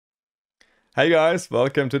Hey guys,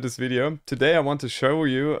 welcome to this video. Today I want to show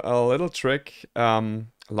you a little trick. A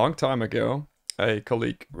long time ago, a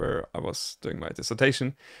colleague where I was doing my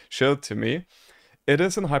dissertation showed to me. It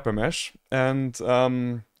is in Hypermesh, and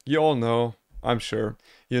you all know, I'm sure,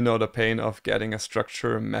 you know the pain of getting a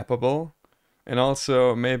structure mappable. And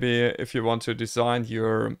also maybe if you want to design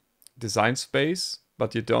your design space,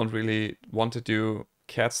 but you don't really want to do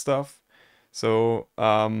CAD stuff. So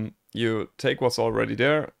you take what's already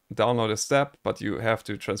there, download a step, but you have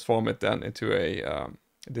to transform it then into a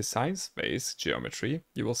design space geometry.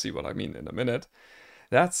 You will see what I mean in a minute.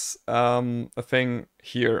 That's a thing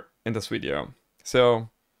here in this video. So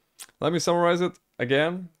let me summarize it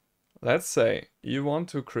again. Let's say you want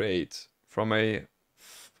to create from a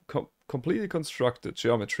completely constructed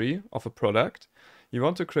geometry of a product, you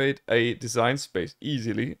want to create a design space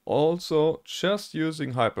easily, also just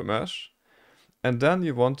using Hypermesh. And then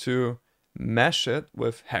you want to mesh it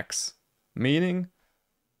with hex, meaning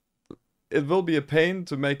it will be a pain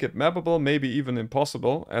to make it mappable, maybe even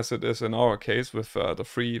impossible, as it is in our case with the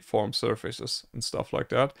free form surfaces and stuff like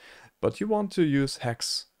that. But you want to use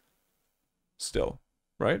hex still,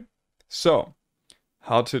 right? So,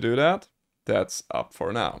 how to do that? That's up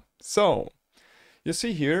for now. So, you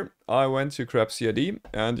see here, I went to grab CAD,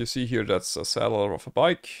 and you see here that's a saddle of a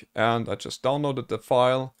bike, and I just downloaded the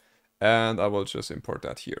file, and I will just import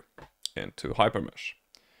that here into Hypermesh.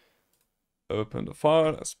 Open the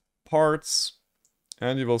file as parts,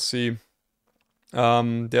 and you will see there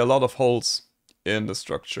are a lot of holes in the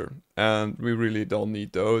structure, and we really don't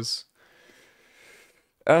need those.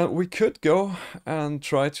 We could go and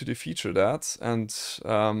try to defeature that, and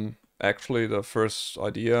actually the first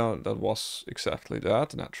idea that was exactly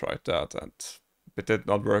that, and I tried that, and it did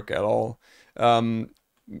not work at all.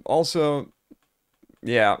 Also,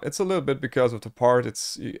 yeah, it's a little bit because of the part.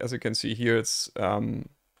 It's, as you can see here, it's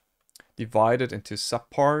divided into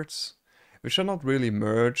subparts, which are not really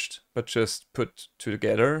merged, but just put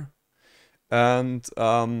together. And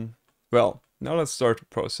well, now let's start the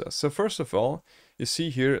process. So first of all, you see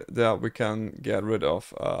here that we can get rid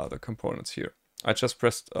of the components here. I just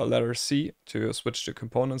pressed letter C to switch to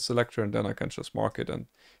component selector, and then I can just mark it and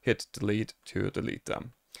hit delete to delete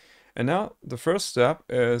them. And now the first step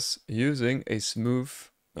is using a smooth,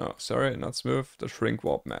 no, sorry, not smooth, the shrink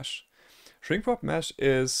warp mesh. Shrink warp mesh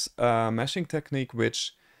is a meshing technique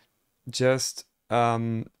which just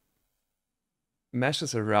meshes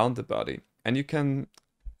around the body, and you can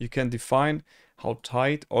define how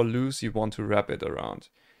tight or loose you want to wrap it around.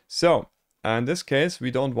 So in this case,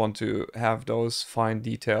 we don't want to have those fine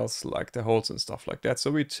details like the holes and stuff like that.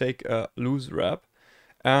 So we take a loose wrap,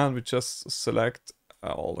 and we just select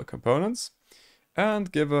all the components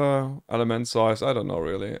and give a element size, I don't know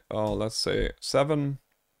really, let's say 7.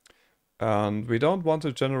 And we don't want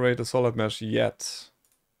to generate a solid mesh yet,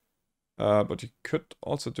 but you could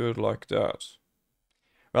also do it like that.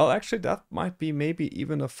 Well, actually that might be maybe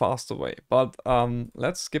even a faster way, but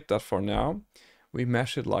let's skip that for now. We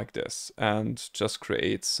mesh it like this and just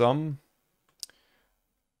create some,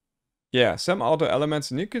 yeah, some outer elements,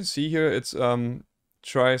 and you can see here it's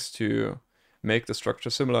tries to make the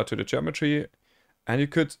structure similar to the geometry, and you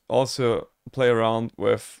could also play around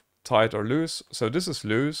with tight or loose. So this is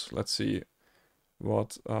loose. Let's see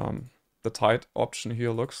what the tight option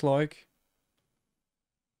here looks like.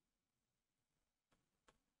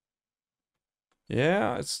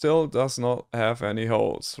 Yeah, it still does not have any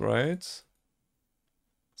holes, right?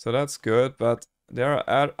 So that's good, but there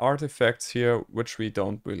are artifacts here which we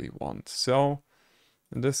don't really want. So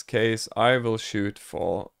in this case, I will shoot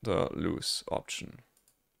for the loose option.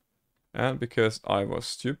 And because I was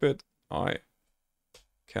stupid, I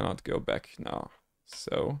cannot go back now.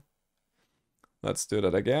 So let's do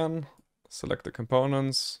that again. Select the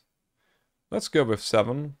components. Let's go with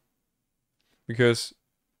 7. Because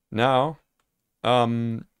now,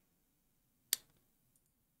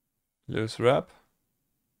 loose wrap.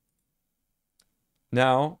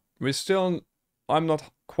 Now, I'm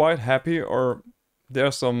not quite happy, or there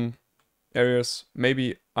are some areas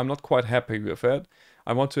maybe I'm not quite happy with it.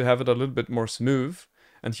 I want to have it a little bit more smooth,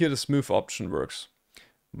 and here the smooth option works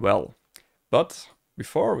well. But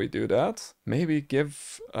before we do that, maybe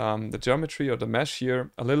give the geometry or the mesh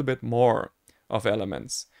here a little bit more of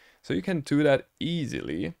elements. So you can do that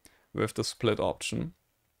easily with the split option.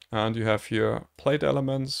 And you have here plate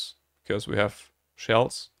elements, because we have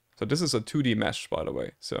shells. So this is a 2D mesh, by the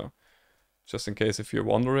way. So just in case if you're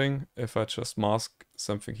wondering, if I just mask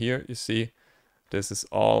something here, you see this is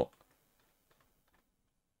all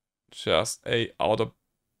just a outer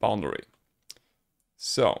boundary.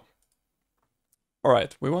 So All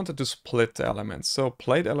right, we wanted to split the elements. So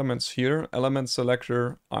plate elements here, element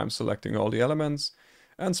selector, I'm selecting all the elements,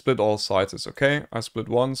 and split all sides is okay. I split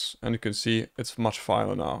once, and you can see it's much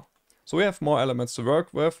finer now. So we have more elements to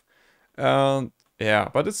work with, and yeah,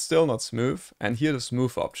 but it's still not smooth. And here the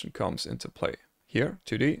smooth option comes into play. Here,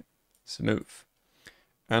 2D, smooth.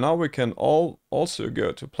 And now we can also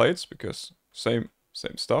go to plates, because same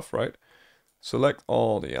stuff, right? Select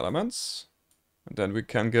all the elements. And then we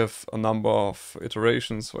can give a number of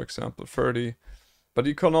iterations, for example, 30. But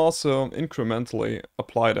you can also incrementally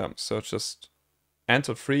apply them. So just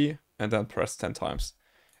enter 3 and then press 10 times.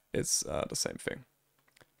 It's the same thing.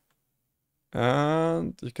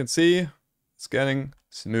 And you can see it's getting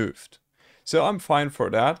smoothed. So I'm fine for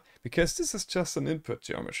that, because this is just an input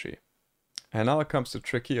geometry. And now it comes to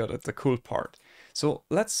tricky, or the cool part. So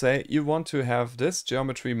let's say you want to have this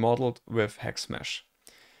geometry modeled with hex mesh.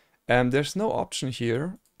 And there's no option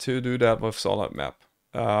here to do that with solid map.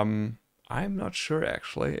 I'm not sure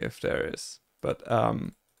actually if there is, but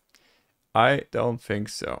I don't think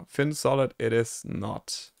so. Thin solid it is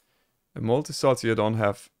not. In multi-solid you don't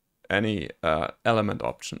have any element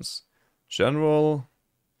options. General,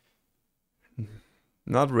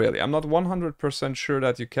 not really. I'm not 100% sure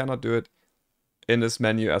that you cannot do it in this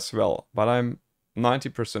menu as well, but I'm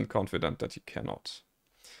 90% confident that you cannot.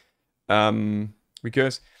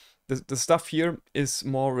 Because the stuff here is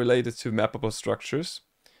more related to mappable structures,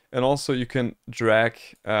 and also you can drag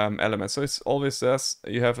elements. So it's always says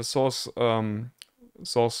you have a source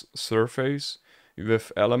surface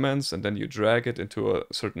with elements, and then you drag it into a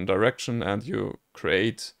certain direction, and you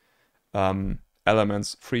create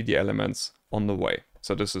elements, 3D elements on the way.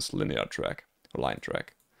 So this is linear drag, or line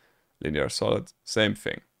drag. Linear solid, same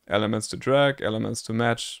thing. Elements to drag, elements to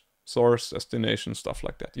match, source, destination, stuff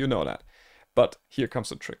like that. You know that. But here comes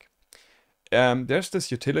the trick. There's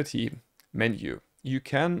this utility menu. You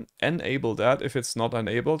can enable that if it's not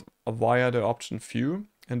enabled via the option View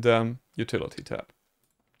and then Utility tab.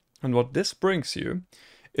 And what this brings you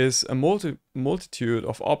is a multitude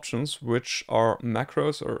of options which are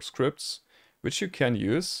macros or scripts which you can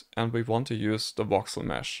use, and we want to use the voxel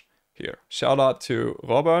mesh here. Shout out to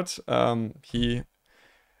Robert. He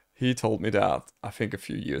told me that I think a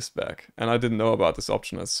few years back, and I didn't know about this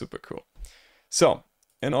option. It's super cool. So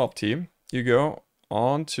in Opti, you go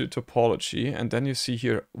on to Topology, and then you see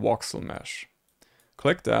here voxel mesh.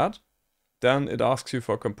 Click that, then it asks you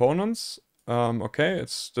for components. Okay,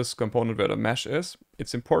 it's this component where the mesh is.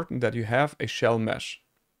 It's important that you have a shell mesh,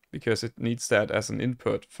 because it needs that as an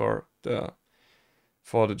input for the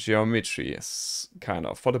geometry, kind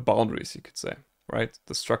of for the boundaries, you could say, right?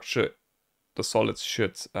 The structure, the solids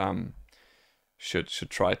should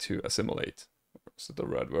try to assimilate. Is it the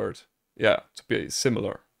right word? Yeah, to be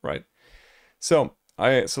similar, right? So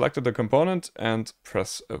I selected the component and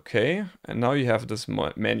press OK, and now you have this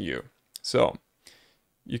menu. So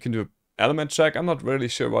you can do element check. I'm not really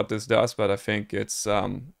sure what this does, but I think it's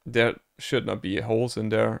there should not be holes in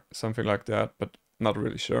there, something like that, but not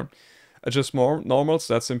really sure. Adjust more normals.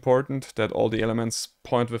 That's important, that all the elements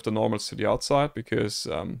point with the normals to the outside, because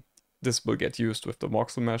this will get used with the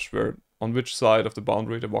voxel mesh, where on which side of the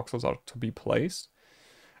boundary the voxels are to be placed.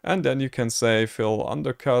 And then you can say fill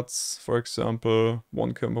undercuts, for example,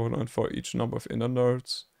 one component for each number of inner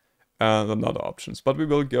nodes, and another options. But we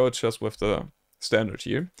will go just with the standard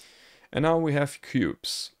here. And now we have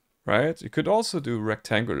cubes, right? You could also do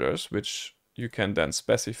rectangulars, which you can then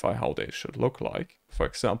specify how they should look like. For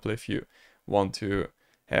example, if you want to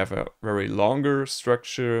have a very longer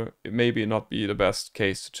structure, it may not be the best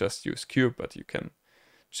case to just use cube, but you can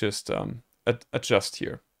just adjust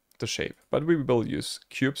here the shape. But we will use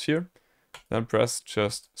cubes here. Then press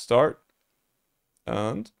just start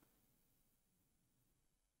and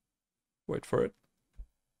wait for it.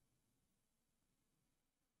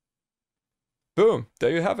 Boom,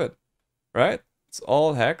 there you have it, right? It's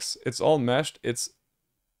all hex, it's all meshed, it's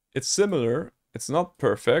similar. It's not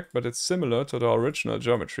perfect, but it's similar to the original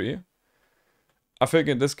geometry. I think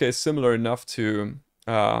in this case similar enough to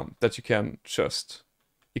that you can just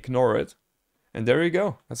ignore it. And there you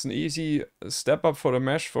go. That's an easy step up for the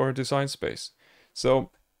mesh for design space. So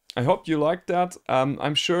I hope you liked that.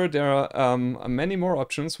 I'm sure there are many more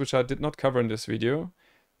options which I did not cover in this video.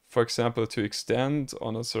 For example, to extend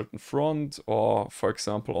on a certain front, or for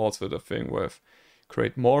example also the thing with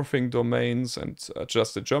create morphing domains and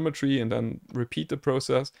adjust the geometry and then repeat the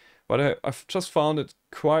process. But I've just found it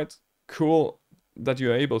quite cool that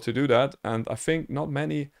you're able to do that, and I think not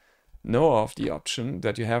many know of the option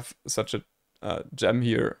that you have such a gem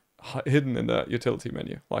here hidden in the utility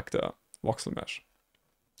menu, like the voxel mesh.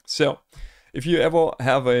 So If you ever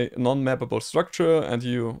have a non-mappable structure and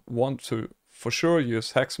you want to for sure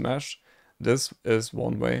use hex mesh, this is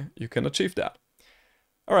one way you can achieve that.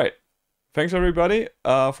 All right. Thanks everybody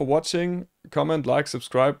for watching. Comment, like,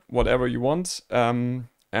 subscribe, whatever you want. And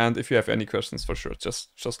if you have any questions, for sure,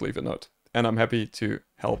 just leave a note. And I'm happy to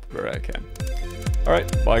help where I can. All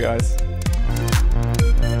right, bye guys.